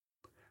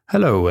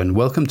Hello and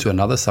welcome to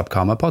another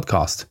Subkarma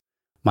podcast.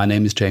 My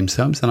name is James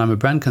Holmes and I'm a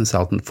brand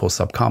consultant for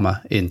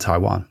Subkarma in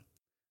Taiwan.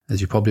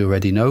 As you probably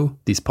already know,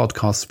 these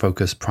podcasts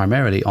focus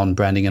primarily on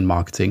branding and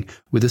marketing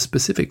with a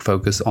specific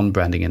focus on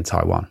branding in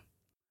Taiwan.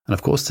 And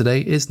of course,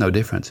 today is no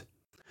different.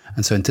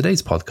 And so in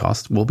today's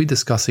podcast, we'll be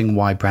discussing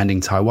why branding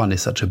Taiwan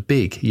is such a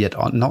big yet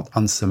not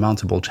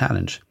unsurmountable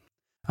challenge.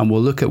 And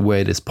we'll look at where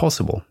it is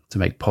possible to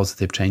make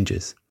positive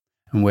changes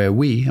and where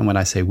we, and when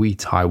I say we,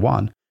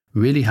 Taiwan,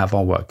 really have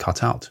our work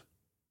cut out.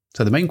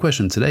 So the main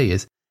question today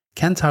is,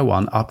 can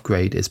Taiwan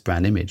upgrade its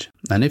brand image?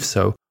 And if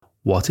so,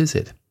 what is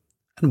it?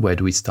 And where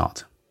do we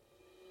start?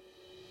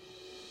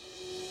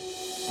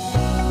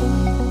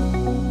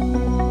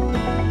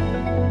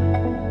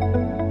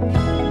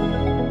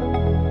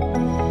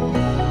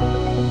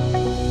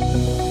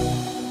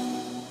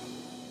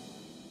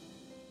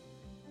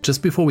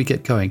 Just before we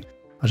get going,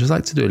 I'd just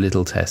like to do a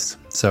little test.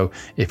 So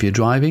if you're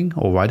driving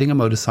or riding a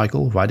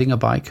motorcycle, riding a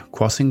bike,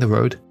 crossing the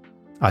road,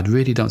 I'd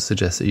really don't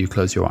suggest that you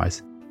close your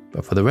eyes.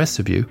 But for the rest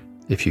of you,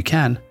 if you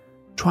can,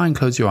 try and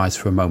close your eyes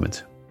for a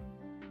moment.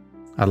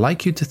 I'd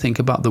like you to think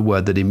about the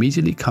word that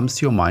immediately comes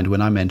to your mind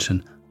when I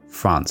mention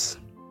France.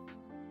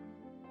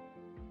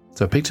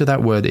 So picture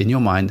that word in your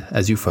mind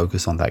as you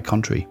focus on that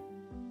country.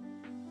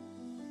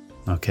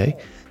 Okay,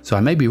 so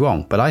I may be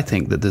wrong, but I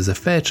think that there's a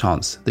fair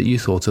chance that you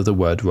thought of the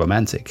word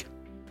romantic.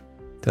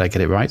 Did I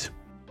get it right?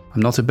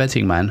 I'm not a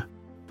betting man,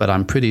 but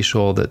I'm pretty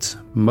sure that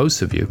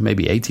most of you,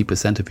 maybe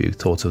 80% of you,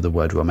 thought of the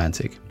word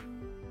romantic.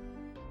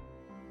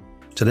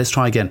 So let's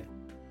try again.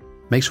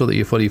 Make sure that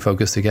you're fully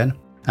focused again,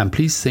 and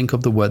please think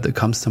of the word that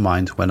comes to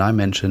mind when I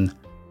mention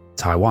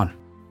Taiwan.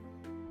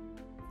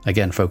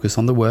 Again, focus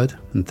on the word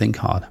and think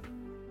hard.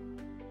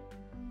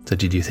 So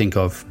did you think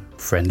of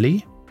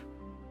friendly,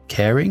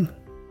 caring,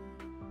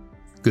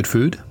 good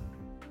food,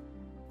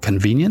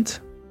 convenient?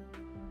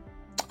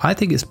 I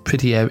think it's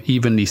pretty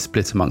evenly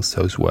split amongst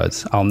those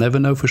words. I'll never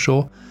know for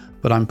sure,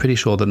 but I'm pretty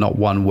sure that not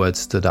one word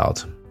stood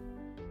out.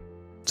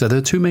 So there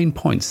are two main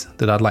points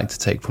that I'd like to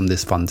take from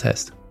this fun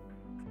test.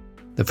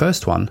 The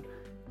first one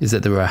is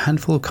that there are a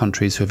handful of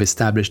countries who have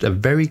established a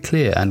very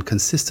clear and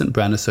consistent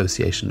brand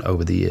association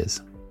over the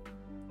years.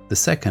 The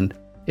second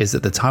is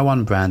that the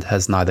Taiwan brand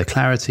has neither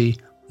clarity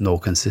nor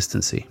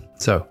consistency.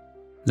 So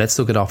let's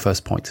look at our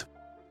first point.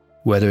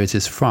 Whether it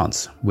is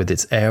France with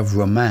its air of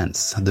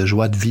romance, the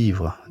joie de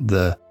vivre,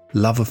 the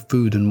love of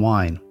food and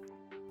wine,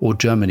 or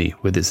Germany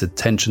with its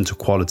attention to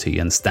quality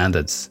and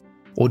standards,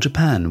 or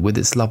Japan with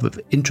its love of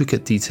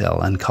intricate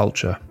detail and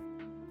culture.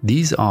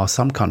 These are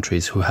some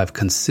countries who have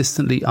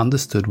consistently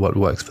understood what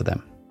works for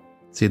them.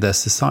 See, their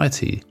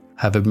society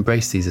have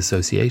embraced these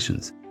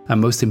associations, and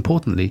most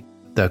importantly,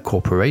 their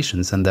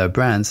corporations and their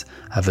brands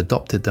have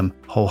adopted them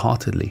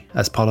wholeheartedly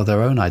as part of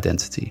their own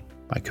identity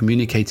by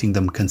communicating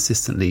them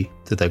consistently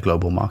to their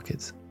global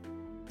markets.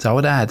 So I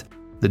would add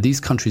that these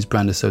countries'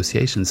 brand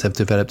associations have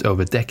developed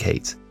over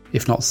decades,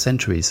 if not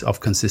centuries, of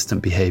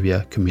consistent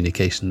behavior,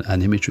 communication,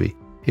 and imagery.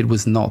 It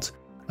was not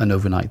an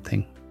overnight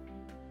thing.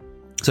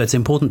 So it's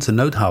important to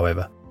note,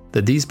 however,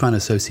 that these brand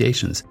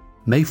associations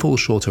may fall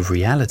short of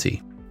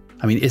reality.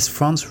 I mean, is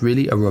France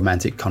really a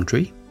romantic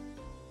country?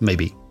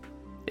 Maybe.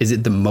 Is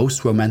it the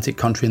most romantic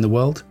country in the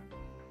world?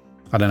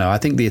 I don't know. I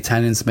think the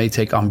Italians may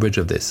take umbrage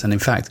of this. And in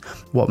fact,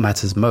 what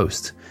matters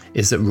most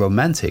is that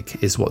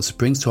romantic is what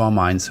springs to our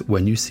minds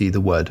when you see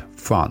the word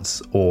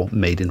France or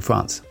made in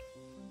France.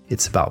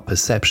 It's about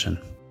perception.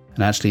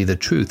 And actually, the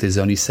truth is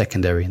only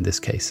secondary in this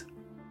case.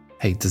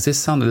 Hey, does this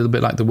sound a little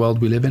bit like the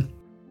world we live in?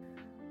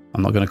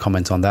 I'm not going to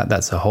comment on that.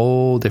 That's a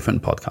whole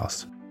different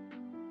podcast.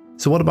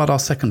 So what about our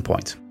second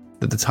point?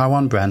 That the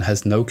Taiwan brand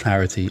has no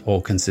clarity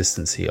or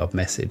consistency of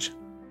message.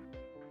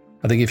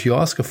 I think if you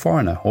ask a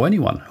foreigner or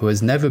anyone who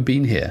has never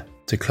been here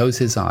to close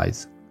his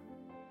eyes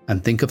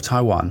and think of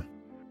Taiwan,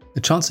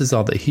 the chances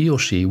are that he or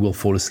she will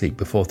fall asleep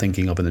before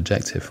thinking of an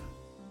adjective.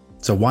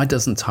 So why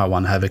doesn't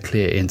Taiwan have a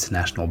clear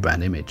international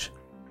brand image?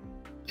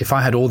 If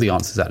I had all the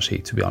answers, actually,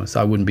 to be honest,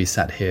 I wouldn't be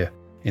sat here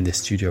in this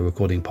studio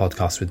recording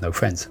podcasts with no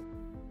friends.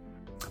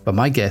 But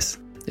my guess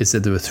is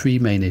that there are three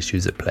main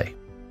issues at play.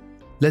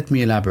 Let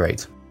me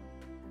elaborate.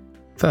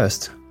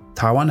 First,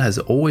 Taiwan has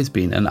always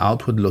been an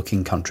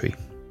outward-looking country.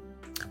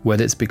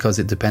 Whether it's because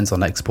it depends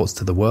on exports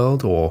to the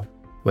world, or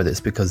whether it's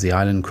because the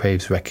island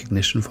craves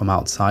recognition from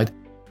outside,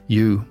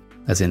 you,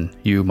 as in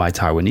you, my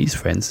Taiwanese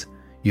friends,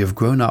 you have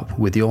grown up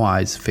with your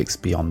eyes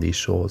fixed beyond these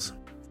shores.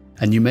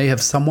 And you may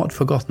have somewhat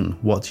forgotten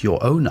what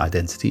your own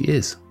identity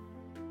is.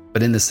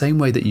 But in the same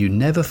way that you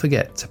never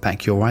forget to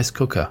pack your rice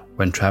cooker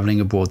when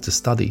traveling abroad to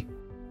study,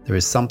 there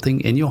is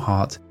something in your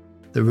heart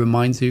that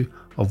reminds you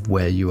of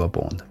where you were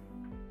born.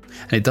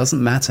 And it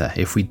doesn't matter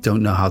if we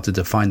don't know how to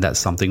define that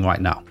something right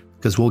now,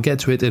 because we'll get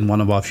to it in one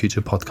of our future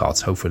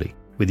podcasts, hopefully,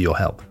 with your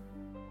help.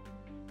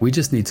 We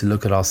just need to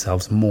look at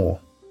ourselves more,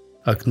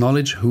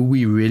 acknowledge who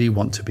we really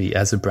want to be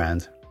as a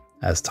brand,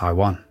 as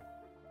Taiwan.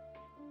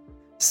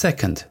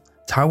 Second,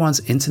 Taiwan's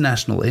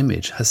international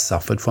image has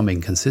suffered from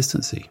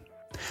inconsistency.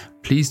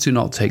 Please do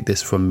not take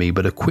this from me,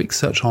 but a quick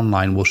search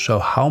online will show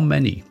how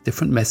many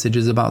different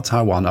messages about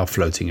Taiwan are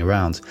floating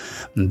around.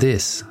 And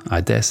this,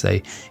 I dare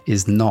say,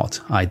 is not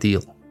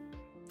ideal.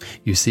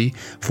 You see,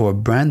 for a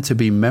brand to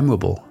be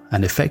memorable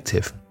and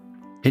effective,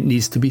 it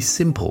needs to be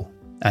simple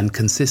and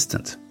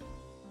consistent.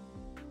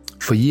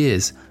 For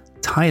years,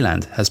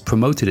 Thailand has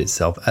promoted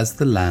itself as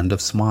the land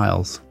of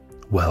smiles.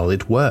 Well,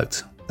 it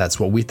worked. That's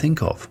what we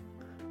think of.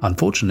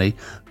 Unfortunately,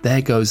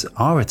 there goes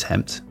our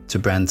attempt to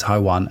brand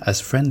Taiwan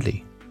as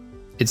friendly.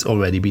 It's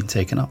already been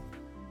taken up.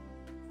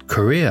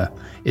 Korea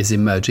is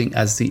emerging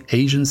as the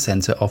Asian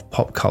center of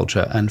pop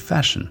culture and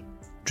fashion,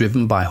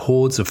 driven by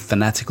hordes of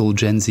fanatical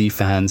Gen Z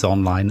fans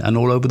online and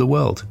all over the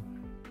world.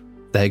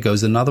 There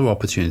goes another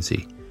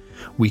opportunity.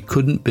 We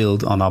couldn't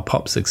build on our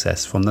pop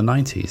success from the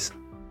 90s.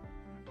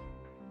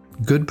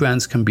 Good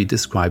brands can be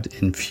described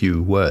in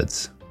few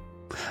words.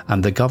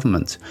 And the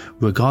government,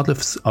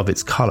 regardless of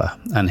its color,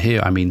 and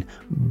here I mean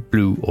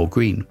blue or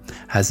green,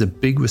 has a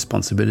big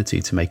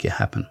responsibility to make it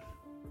happen.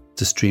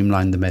 To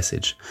streamline the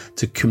message,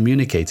 to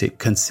communicate it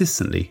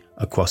consistently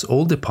across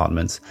all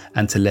departments,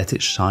 and to let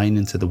it shine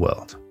into the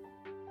world.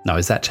 Now,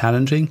 is that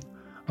challenging?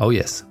 Oh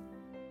yes.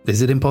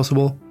 Is it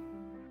impossible?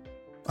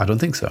 I don't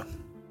think so.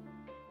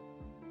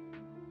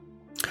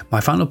 My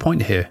final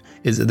point here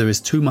is that there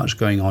is too much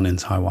going on in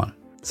Taiwan.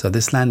 So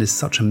this land is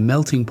such a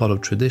melting pot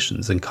of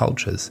traditions and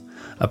cultures,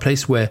 a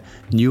place where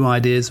new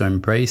ideas are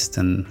embraced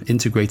and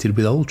integrated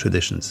with old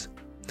traditions.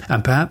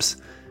 And perhaps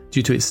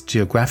due to its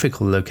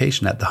geographical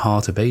location at the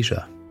heart of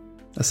Asia.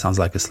 That sounds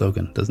like a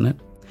slogan, doesn't it?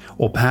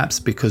 Or perhaps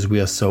because we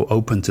are so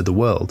open to the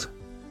world,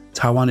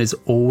 Taiwan is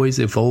always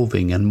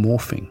evolving and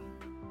morphing.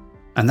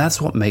 And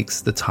that's what makes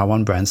the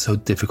Taiwan brand so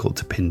difficult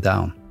to pin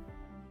down.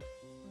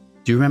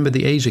 Do you remember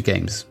the Asia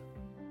Games?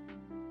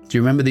 Do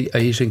you remember the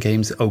Asian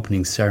Games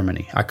opening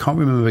ceremony? I can't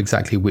remember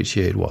exactly which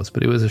year it was,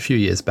 but it was a few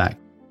years back.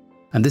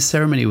 And this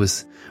ceremony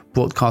was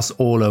broadcast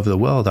all over the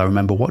world. I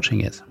remember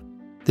watching it.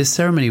 This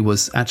ceremony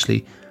was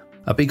actually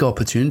a big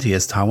opportunity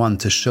as Taiwan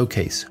to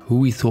showcase who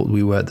we thought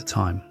we were at the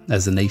time,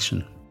 as a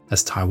nation,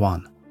 as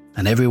Taiwan.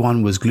 And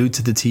everyone was glued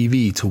to the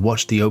TV to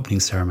watch the opening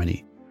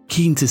ceremony,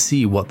 keen to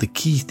see what the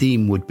key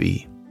theme would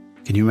be.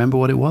 Can you remember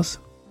what it was?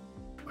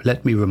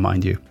 Let me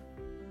remind you.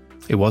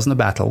 It wasn't a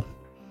battle.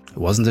 It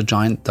wasn't a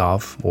giant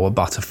dove or a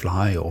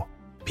butterfly or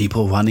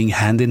people running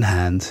hand in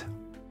hand.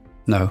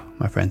 No,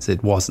 my friends,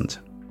 it wasn't.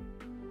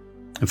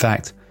 In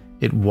fact,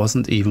 it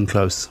wasn't even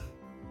close.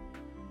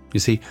 You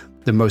see,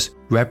 the most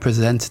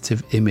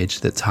representative image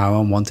that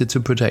Taiwan wanted to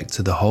project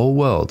to the whole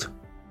world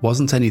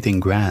wasn't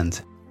anything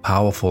grand,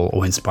 powerful,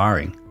 or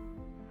inspiring.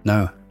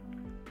 No.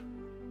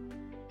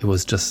 It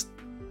was just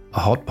a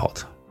hot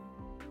pot.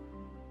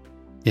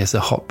 Yes, a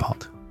hot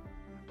pot.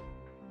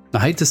 I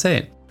hate to say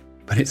it,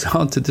 but it's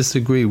hard to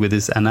disagree with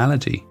this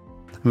analogy.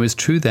 It was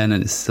true then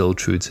and it's still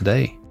true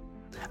today.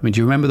 I mean, do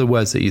you remember the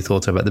words that you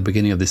thought of at the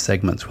beginning of this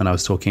segment when I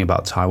was talking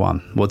about Taiwan?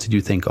 What did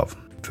you think of?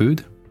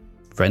 Food?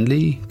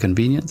 Friendly?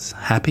 Convenience?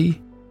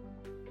 Happy?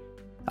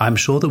 I'm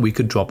sure that we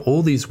could drop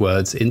all these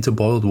words into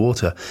boiled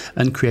water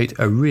and create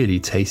a really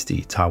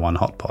tasty Taiwan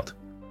hot pot.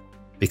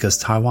 Because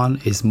Taiwan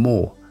is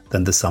more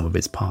than the sum of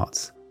its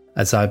parts,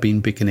 as I've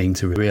been beginning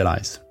to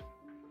realize.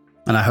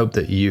 And I hope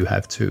that you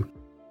have too.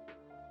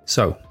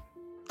 So,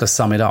 to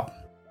sum it up,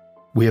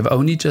 we have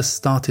only just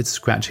started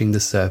scratching the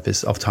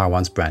surface of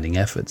Taiwan's branding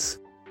efforts.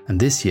 And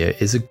this year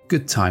is a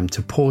good time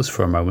to pause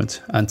for a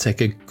moment and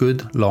take a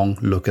good long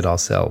look at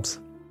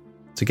ourselves.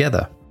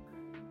 Together,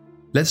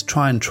 let's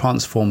try and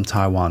transform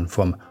Taiwan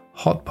from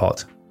hot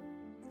pot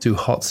to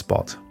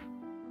hotspot.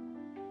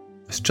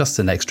 It's just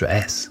an extra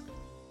S.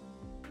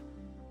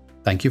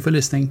 Thank you for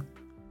listening,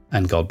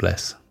 and God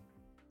bless.